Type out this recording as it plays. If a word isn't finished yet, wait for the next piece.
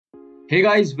Hey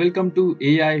guys, welcome to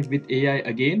AI with AI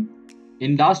again.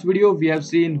 In last video, we have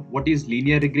seen what is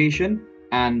linear regression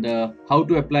and how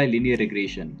to apply linear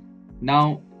regression.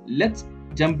 Now, let's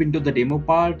jump into the demo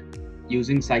part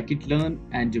using Scikit-learn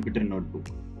and Jupyter Notebook.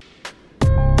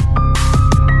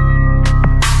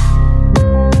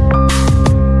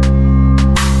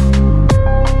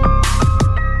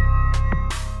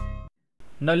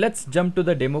 Now let's jump to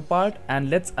the demo part and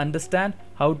let's understand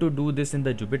how to do this in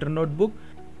the Jupyter Notebook.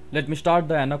 Let me start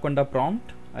the Anaconda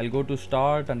prompt. I'll go to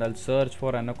start and I'll search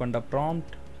for Anaconda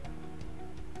prompt.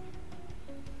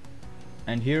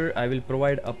 And here I will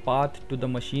provide a path to the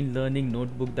machine learning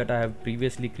notebook that I have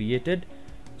previously created.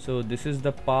 So this is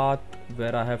the path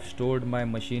where I have stored my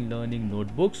machine learning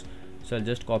notebooks. So I'll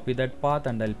just copy that path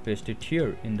and I'll paste it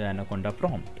here in the Anaconda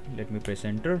prompt. Let me press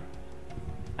enter.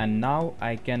 And now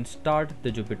I can start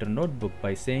the Jupyter Notebook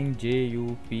by saying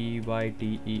Jupyter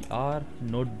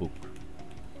notebook.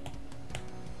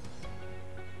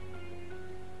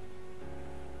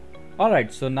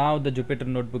 Alright, so now the Jupyter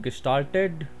Notebook is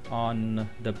started on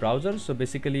the browser. So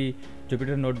basically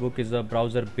Jupyter Notebook is a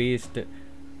browser based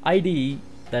IDE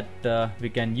that we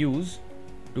can use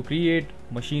to create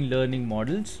machine learning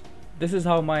models. This is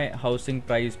how my housing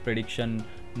price prediction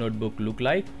notebook look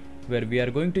like, where we are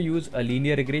going to use a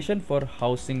linear regression for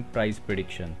housing price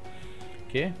prediction.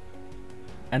 Okay,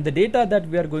 and the data that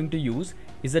we are going to use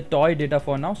is a toy data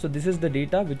for now. So this is the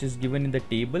data which is given in the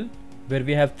table, where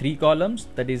we have three columns,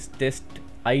 that is test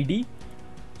ID,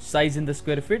 size in the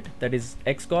square feet, that is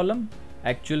X column,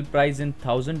 actual price in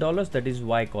 $1000, that is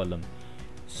Y column.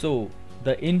 So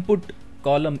the input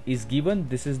column is given,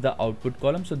 this is the output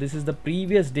column. So this is the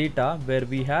previous data where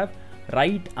we have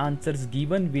right answers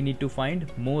given, we need to find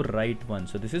more right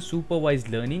ones. So this is supervised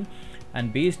learning,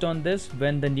 and based on this,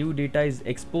 when the new data is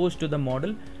exposed to the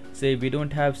model, say we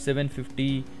don't have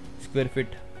 750 square feet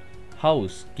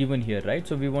house given here, right?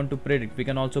 So we want to predict, we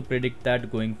can also predict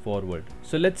that going forward.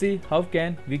 So let's see how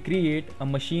can we create a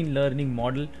machine learning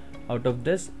model out of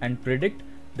this and predict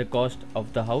the cost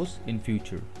of the house in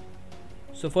future.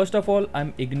 So first of all,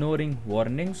 I'm ignoring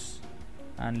warnings,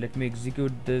 and let me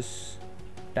execute this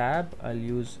tab. I'll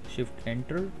use shift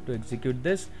enter to execute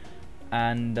this,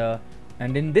 and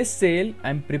in this cell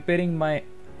I'm preparing my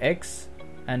X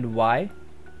and Y.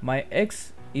 My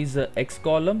X is a X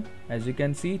column, as you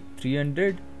can see,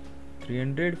 300,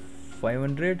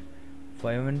 500,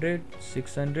 500,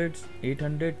 600,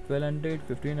 800, 1200,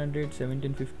 1500,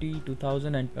 1750,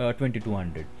 2000 and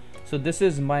 2200. So this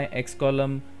is my X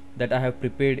column that I have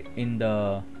prepared in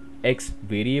the X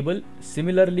variable.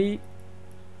 Similarly,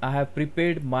 I have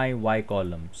prepared my Y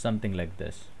column, something like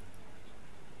this.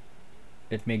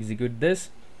 Let me execute this.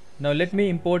 Now let me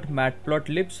import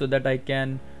matplotlib so that I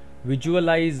can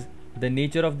visualize the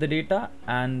nature of the data,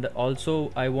 and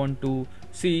also I want to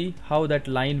see how that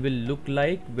line will look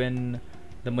like when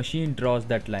the machine draws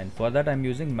that line. For that I'm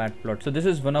using matplot. So this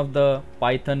is one of the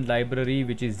Python library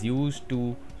which is used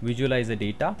to visualize the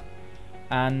data,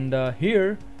 and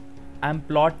here I'm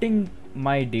plotting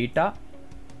my data,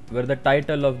 where the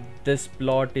title of this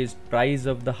plot is price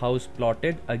of the house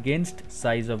plotted against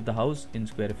size of the house in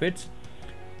square feet,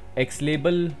 X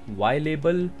label, Y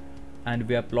label, and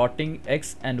we are plotting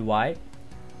X and Y,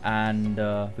 and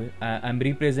I'm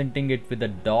representing it with the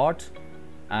dots,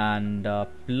 and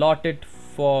plot it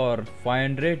for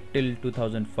 500 till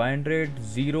 2500,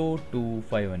 0 to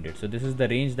 500. So this is the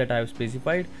range that I have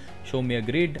specified. Show me a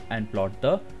grid and plot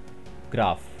the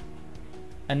graph.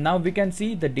 And now we can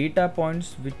see the data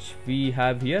points which we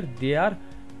have here, they are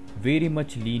very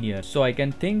much linear. So I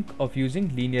can think of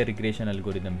using linear regression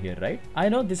algorithm here, right? I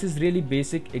know this is really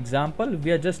basic example.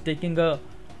 We are just taking a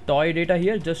toy data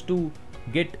here just to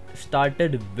get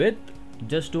started with,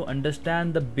 just to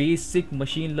understand the basic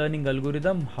machine learning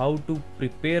algorithm, how to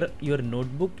prepare your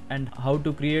notebook and how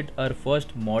to create our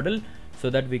first model so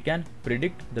that we can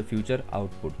predict the future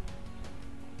output.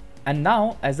 And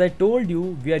now, as I told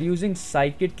you, we are using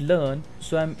Scikit-learn,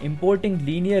 so I'm importing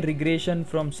linear regression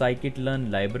from Scikit-learn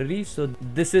library. So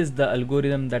this is the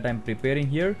algorithm that I'm preparing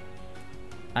here,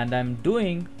 and I'm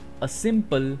doing a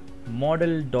simple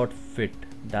model.fit.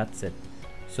 That's it.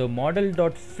 So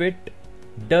model.fit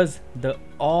does the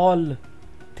all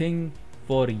thing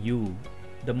for you.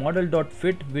 The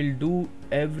model.fit will do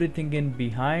everything in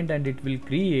behind, and it will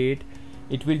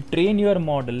train your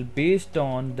model based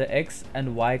on the X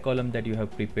and Y column that you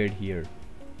have prepared here.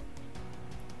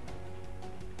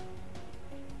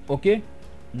 Okay,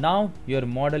 now your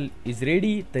model is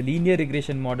ready, the linear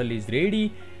regression model is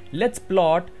ready. Let's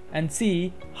plot and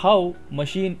see how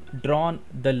machine drawn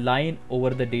the line over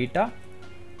the data.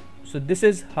 So this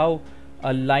is how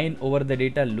a line over the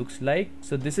data looks like.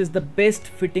 So this is the best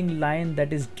fitting line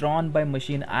that is drawn by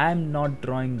machine. I am not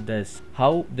drawing this.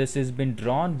 How this has been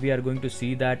drawn, we are going to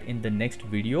see that in the next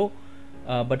video.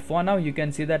 But for now you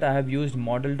can see that I have used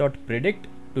model.predict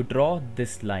to draw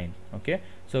this line. Okay,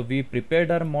 so we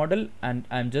prepared our model and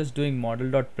I'm just doing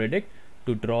model.predict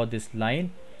to draw this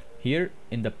line here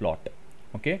in the plot.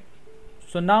 Okay,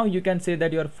 so now you can say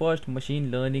that your first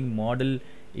machine learning model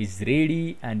is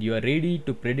ready and you are ready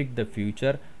to predict the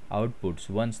future outputs.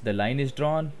 Once the line is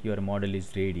drawn, your model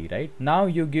is ready, right? Now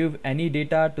you give any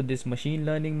data to this machine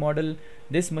learning model.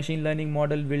 This machine learning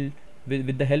model will,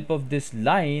 with the help of this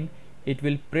line, it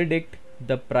will predict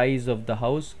the price of the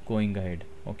house going ahead.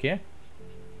 Okay,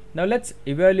 now let's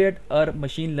evaluate our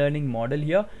machine learning model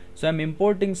here. So I'm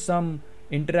importing some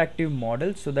interactive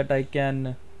models so that I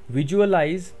can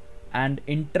visualize and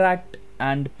interact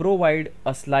and provide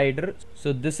a slider.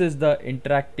 So this is the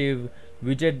interactive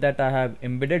widget that I have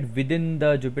embedded within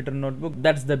the Jupyter notebook.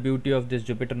 That's the beauty of this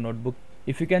Jupyter notebook.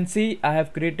 If you can see, I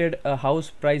have created a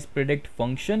house price predict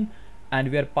function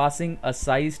and we are passing a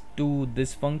size to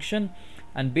this function,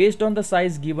 and based on the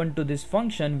size given to this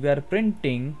function, we are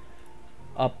printing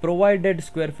a provided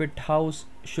square feet house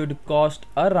should cost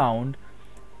around,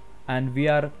 and we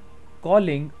are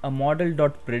calling a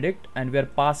model.predict and we are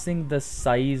passing the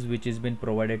size which has been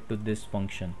provided to this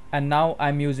function. And now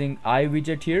I'm using I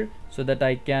widget here so that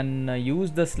I can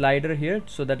use the slider here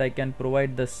so that I can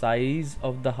provide the size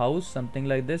of the house, something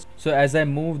like this. So as I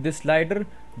move this slider,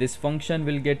 this function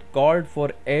will get called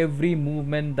for every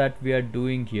movement that we are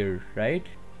doing here, right?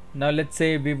 Now let's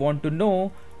say we want to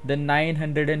know the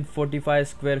 945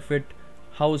 square feet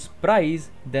house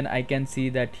price, then I can see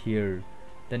that here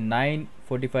the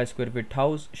 945 square feet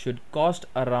house should cost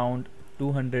around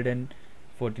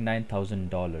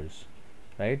 $249,000,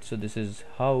 right? So this is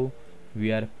how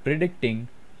we are predicting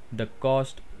the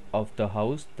cost of the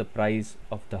house, the price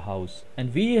of the house.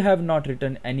 And we have not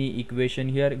written any equation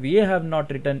here, we have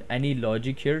not written any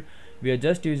logic here, we are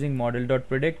just using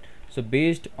model.predict. So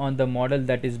based on the model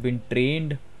that is been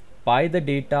trained by the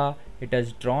data, it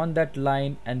has drawn that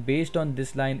line, and based on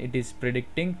this line it is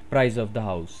predicting price of the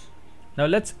house. Now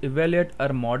let's evaluate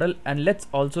our model and let's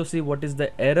also see what is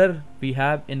the error we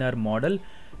have in our model.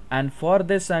 And for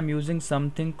this I'm using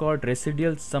something called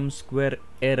residual sum square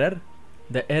error.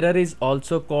 The error is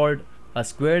also called a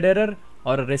squared error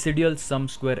or a residual sum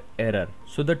square error.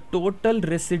 So the total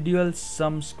residual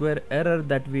sum square error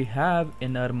that we have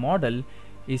in our model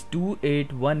is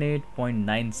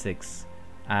 2818.96,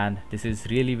 and this is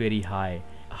really very high.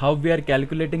 How we are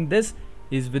calculating this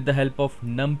is with the help of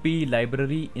numpy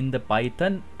library in the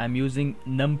Python. I'm using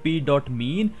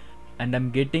numpy.mean and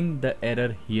I'm getting the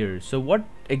error here. So what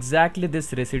exactly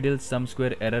this residual sum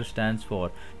square error stands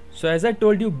for? So as I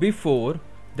told you before,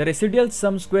 the residual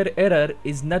sum square error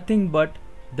is nothing but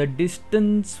the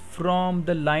distance from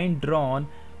the line drawn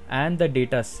and the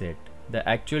data set, the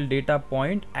actual data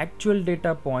point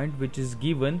which is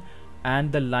given,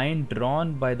 and the line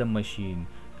drawn by the machine,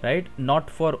 right? Not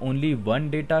for only one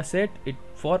data set, it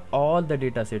for all the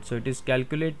data sets. So it is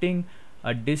calculating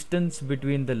a distance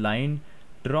between the line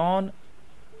drawn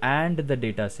and the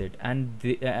data set, and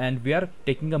we are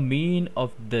taking a mean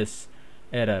of this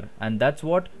error, and that's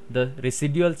what the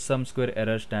residual sum square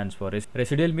error stands for.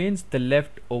 Residual means the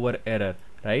leftover error,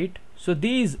 right? So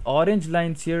these orange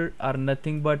lines here are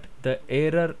nothing but the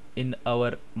error in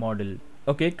our model.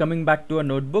 Okay, coming back to a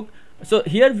notebook. So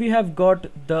here we have got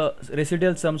the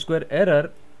residual sum square error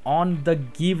on the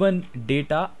given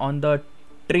data, on the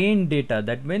trained data.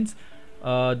 That means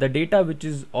the data which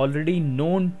is already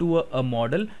known to a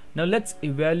model. Now let's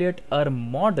evaluate our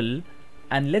model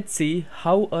and let's see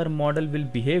how our model will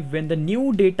behave when the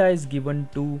new data is given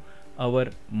to our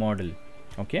model.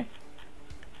 Okay,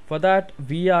 for that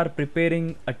we are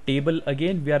preparing a table.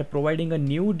 Again, we are providing a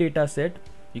new data set.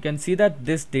 You can see that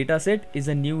this data set is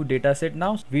a new data set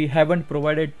now. We haven't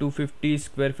provided 250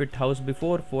 square feet house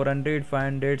before, 400,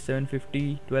 500,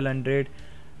 750, 1200,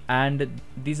 and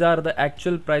these are the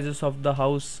actual prices of the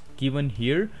house given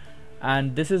here,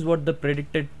 and this is what the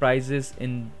predicted price is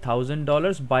in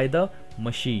 $1,000 by the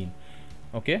machine.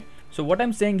 Okay, so what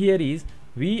I'm saying here is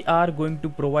we are going to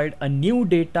provide a new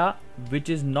data which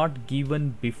is not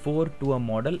given before to a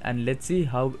model, and let's see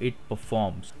how it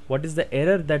performs. What is the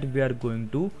error that we are going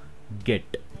to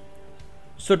get?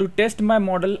 So to test my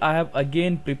model, I have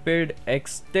again prepared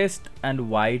X test and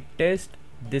Y test.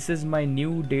 This is my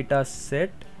new data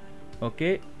set.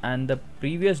 Okay, and the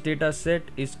previous data set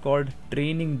is called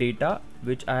training data,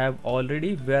 which I have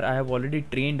already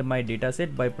trained my data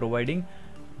set by providing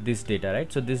this data,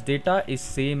 right? So this data is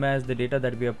same as the data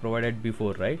that we have provided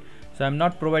before, right? So I'm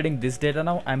not providing this data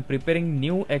now. I'm preparing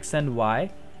new x and y,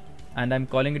 and I'm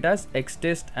calling it as x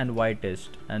test and y test,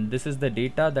 and this is the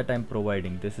data that I'm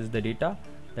providing. This is the data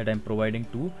that I'm providing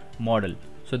to model.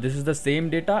 So this is the same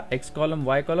data, x column,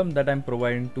 y column, that I'm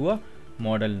providing to a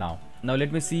model now. Now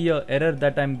let me see a error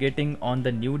that I'm getting on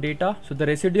the new data. So the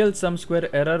residual sum square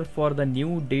error for the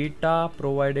new data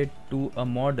provided to a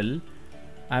model,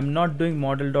 I'm not doing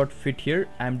model.fit here.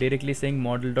 I'm directly saying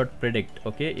model.predict.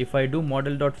 Okay, if I do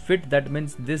model.fit, that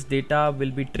means this data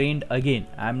will be trained again.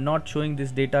 I'm not showing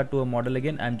this data to a model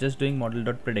again. I'm just doing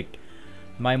model.predict.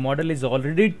 My model is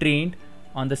already trained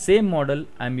on the same model.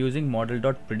 I'm using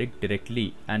model.predict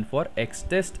directly, and for x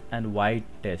test and y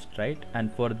test, right?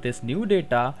 And for this new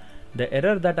data, the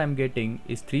error that I'm getting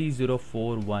is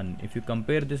 3041. If you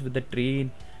compare this with the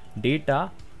train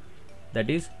data, that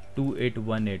is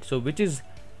 2818. So which is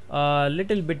a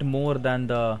little bit more than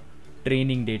the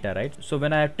training data, right? So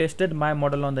when I have tested my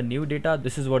model on the new data,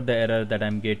 this is what the error that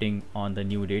I'm getting on the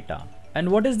new data. And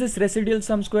what is this residual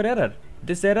sum square error?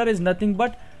 This error is nothing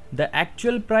but the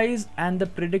actual price and the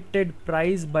predicted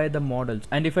price by the models.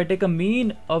 And if I take a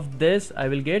mean of this, I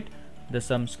will get the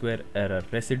sum square error,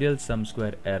 residual sum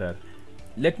square error.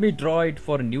 Let me draw it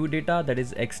for new data, that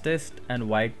is x test and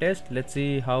y test. Let's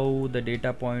see how the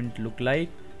data point look like.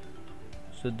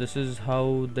 So this is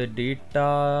how the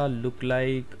data look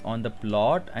like on the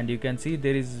plot, and you can see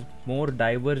there is more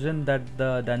diversion than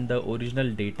the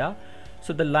original data.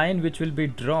 So the line which will be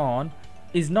drawn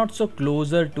is not so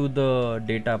closer to the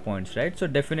data points, right? So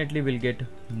definitely we'll get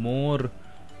more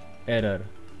error.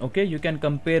 Okay, you can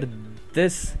compare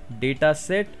this data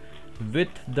set with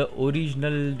the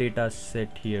original data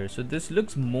set here. So this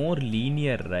looks more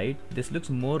linear, right? This looks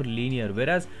more linear,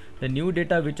 whereas the new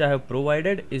data which I have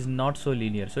provided is not so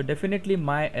linear. So definitely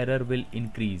my error will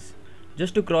increase.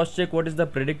 Just to cross check what is the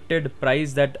predicted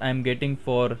price that I'm getting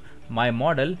for my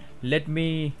model, let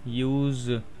me use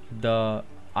the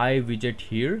I widget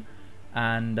here,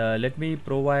 and let me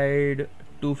provide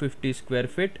 250 square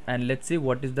feet, and let's see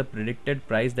what is the predicted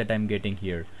price that I'm getting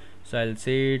here. So I'll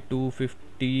say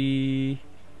 250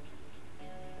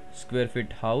 square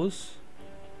feet house,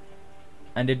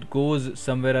 and it goes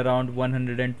somewhere around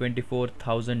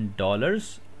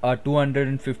 $124,000. A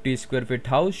 250 square feet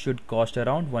house should cost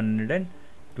around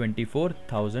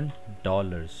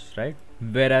 $124,000, right?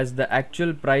 Whereas the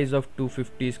actual price of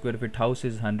 250 square feet house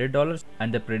is $100,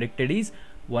 and the predicted is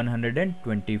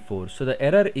 124. So the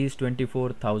error is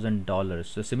 $24,000.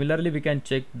 So similarly, we can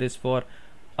check this for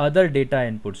other data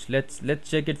inputs. Let's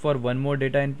check it for one more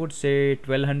data input, say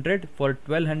 1200. For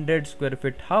 1200 square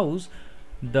feet house,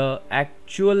 the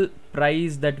actual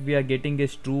price that we are getting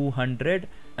is 200,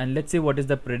 and let's see what is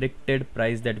the predicted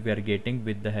price that we are getting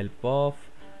with the help of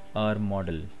our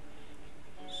model.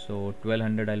 So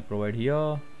 1200 I'll provide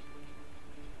here.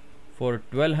 For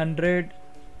 1200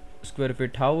 square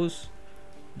feet house,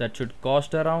 that should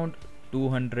cost around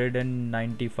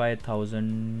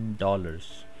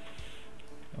 $295,000.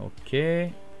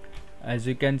 Okay, as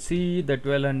you can see, the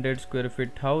 1200 square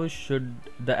feet house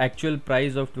the actual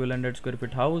price of 1200 square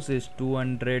feet house is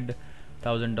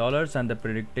 $200,000, and the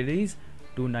predicted is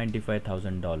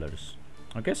 $295,000.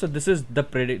 Okay, so this is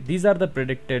these are the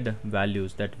predicted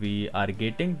values that we are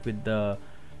getting with the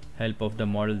help of the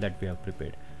model that we have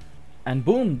prepared. And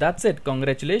boom, that's it.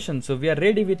 Congratulations. So we are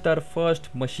ready with our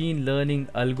first machine learning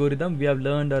algorithm. We have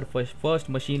learned our first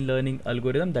machine learning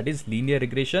algorithm, that is linear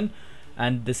regression,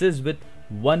 and this is with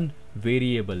one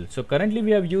variable. So currently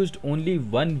we have used only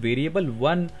one variable,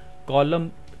 one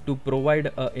column, to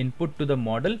provide input to the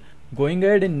model. Going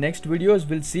ahead in next videos,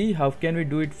 we'll see how can we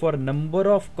do it for number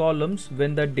of columns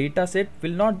when the data set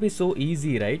will not be so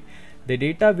easy, right? The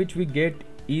data which we get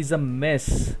is a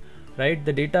mess, right?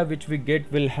 The data which we get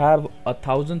will have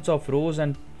thousands of rows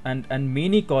and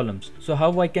many columns. So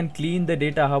how I can clean the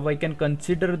data, how I can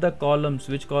consider the columns,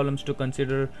 which columns to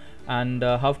consider, and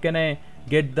how can I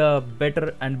get the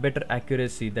better and better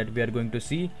accuracy that we are going to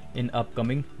see in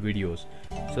upcoming videos.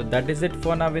 So that is it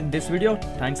for now in this video.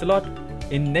 Thanks a lot.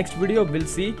 In next video, we'll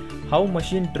see how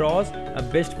machine draws a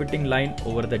best fitting line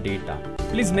over the data.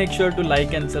 Please make sure to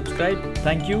like and subscribe.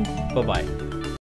 Thank you. Bye bye.